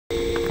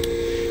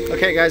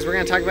Okay guys, we're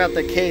going to talk about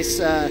the case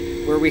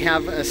where we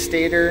have a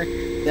stator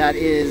that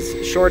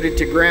is shorted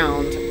to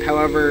ground.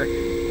 However,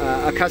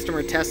 a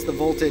customer tests the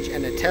voltage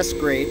and it tests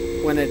great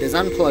when it is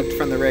unplugged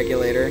from the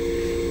regulator,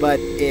 but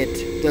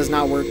it does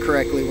not work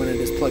correctly when it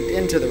is plugged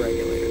into the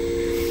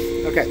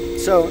regulator. Okay,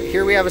 so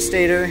here we have a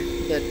stator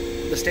that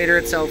the stator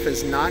itself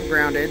is not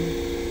grounded.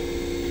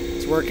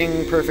 It's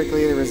working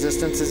perfectly, the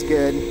resistance is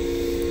good.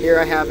 Here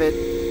I have it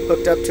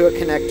hooked up to a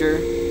connector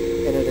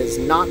and it is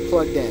not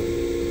plugged in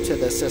to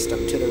the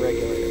system, to the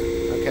regulator,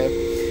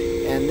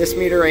 okay? And this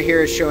meter right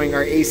here is showing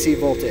our AC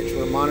voltage.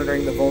 We're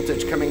monitoring the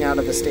voltage coming out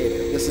of the stator.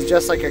 This is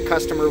just like a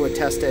customer would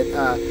test it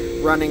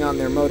running on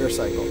their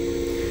motorcycle.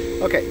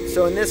 Okay,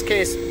 so in this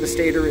case, the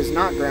stator is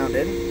not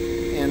grounded,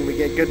 and we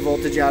get good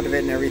voltage out of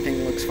it and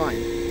everything looks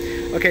fine.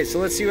 Okay, so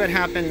let's see what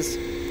happens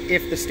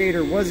if the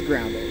stator was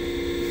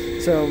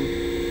grounded. So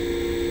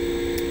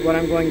what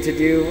I'm going to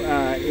do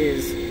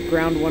is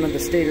ground one of the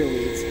stator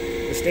leads.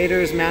 The stator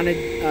is mounted,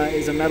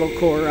 is a metal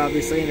core,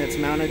 obviously, and it's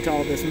mounted to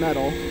all this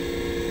metal.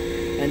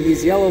 And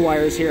these yellow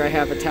wires here I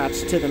have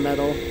attached to the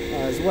metal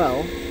as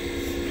well.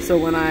 So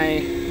when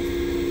I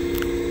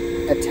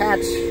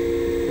attach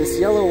this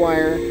yellow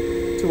wire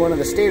to one of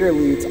the stator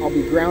leads, I'll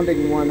be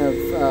grounding one of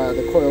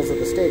the coils of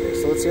the stator.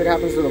 So let's see what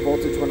happens to the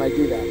voltage when I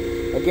do that.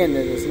 Again,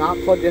 it is not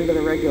plugged into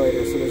the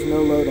regulator, so there's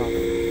no load on it.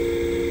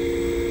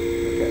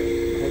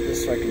 Okay, hold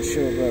this so I can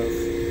show both.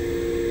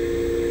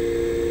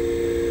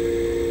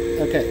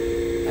 Okay.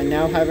 I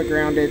now have it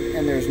grounded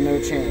and there's no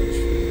change.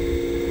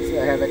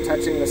 So I have it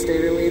touching the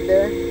stator lead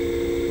there.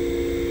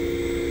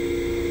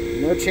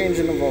 No change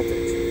in the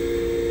voltage.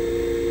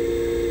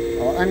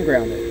 I'll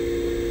unground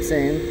it.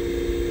 Same.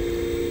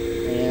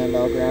 And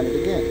I'll ground it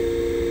again.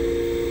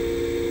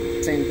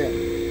 Same thing.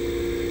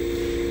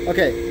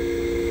 Okay.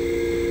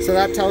 So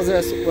that tells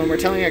us when we're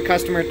telling a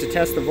customer to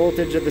test the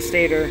voltage of the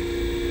stator,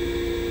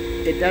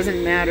 it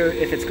doesn't matter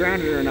if it's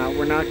grounded or not.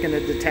 We're not going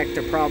to detect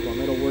a problem.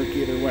 It'll work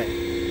either way.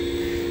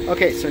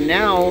 Okay, so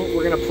now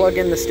we're going to plug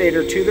in the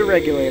stator to the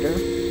regulator,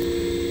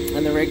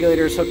 and the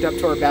regulator is hooked up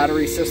to our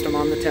battery system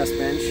on the test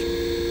bench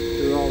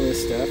through all this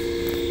stuff.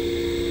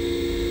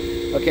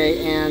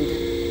 Okay, and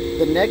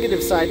the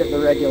negative side of the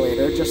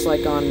regulator, just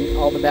like on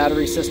all the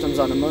battery systems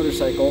on a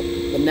motorcycle,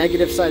 the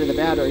negative side of the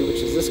battery,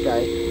 which is this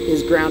guy,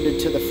 is grounded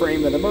to the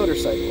frame of the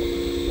motorcycle.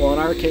 Well, in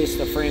our case,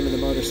 the frame of the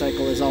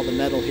motorcycle is all the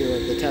metal here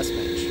of the test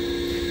bench.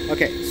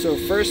 Okay, so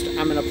first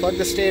I'm going to plug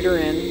the stator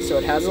in so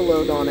it has a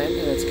load on it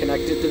and it's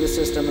connected to the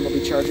system and it'll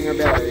be charging our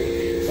battery,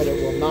 but it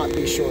will not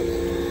be shorted.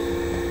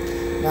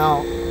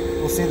 Now,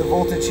 we'll see the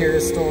voltage here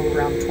is still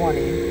around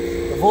 20.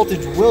 The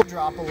voltage will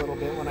drop a little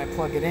bit when I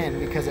plug it in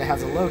because it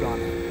has a load on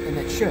it, and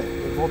it should.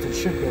 The voltage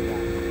should go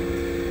down.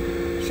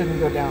 It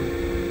shouldn't go down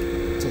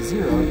to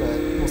 0, but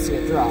we'll see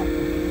it drop.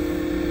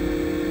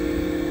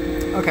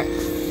 Okay,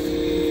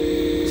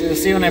 so you'll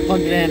see when I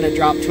plugged it in, it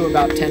dropped to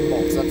about 10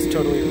 volts. That's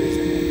totally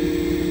reasonable.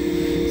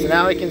 So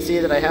now we can see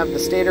that I have the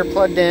stator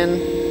plugged in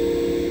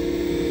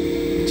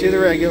to the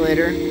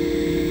regulator.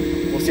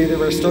 We'll see that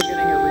we're still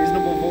getting a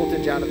reasonable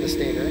voltage out of the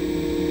stator.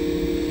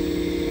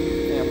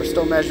 And we're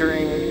still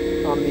measuring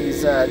on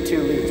these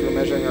two leads. We're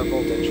measuring our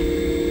voltage.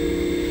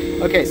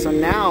 Okay, so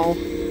now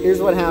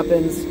here's what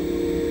happens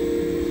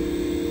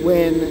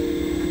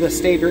when the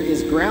stator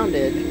is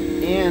grounded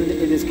and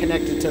it is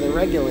connected to the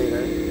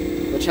regulator,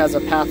 which has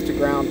a path to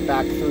ground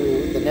back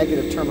through the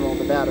negative terminal of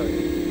the battery.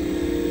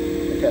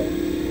 Okay.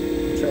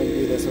 Try and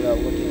do this without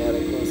looking at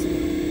it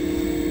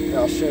closely.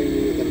 I'll show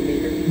you the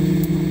meter.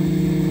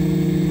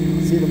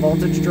 See the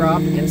voltage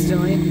drop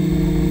instantly?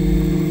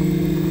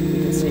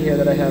 You can see here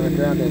that I have it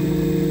grounded.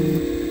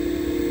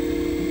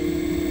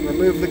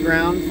 Remove the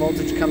ground,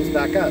 voltage comes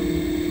back up.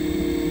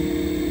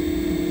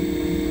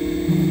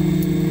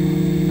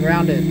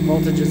 Grounded,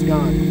 voltage is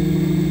gone.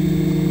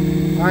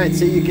 Alright,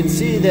 so you can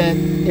see that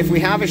if we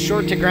have a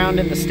short to ground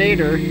in the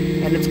stator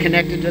and it's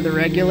connected to the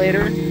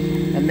regulator,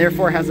 and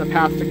therefore has a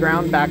path to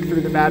ground back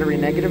through the battery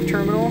negative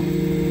terminal,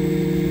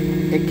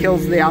 it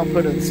kills the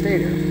output of the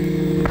stator.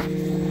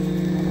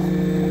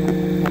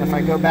 And if I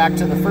go back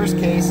to the first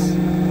case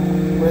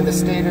where the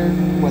stator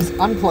was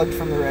unplugged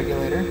from the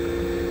regulator,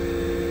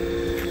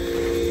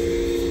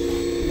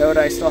 note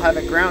I still have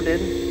it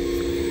grounded,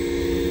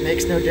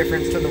 makes no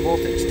difference to the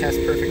voltage, tests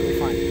perfectly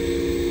fine.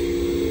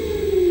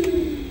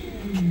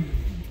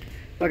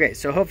 Okay,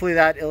 so hopefully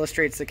that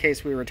illustrates the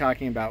case we were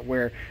talking about,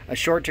 where a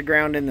short to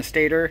ground in the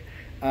stator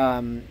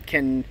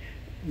can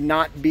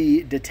not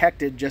be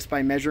detected just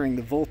by measuring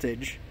the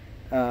voltage,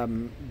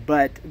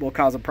 but will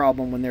cause a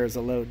problem when there's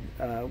a load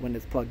when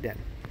it's plugged in.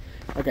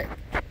 Okay,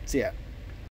 see ya.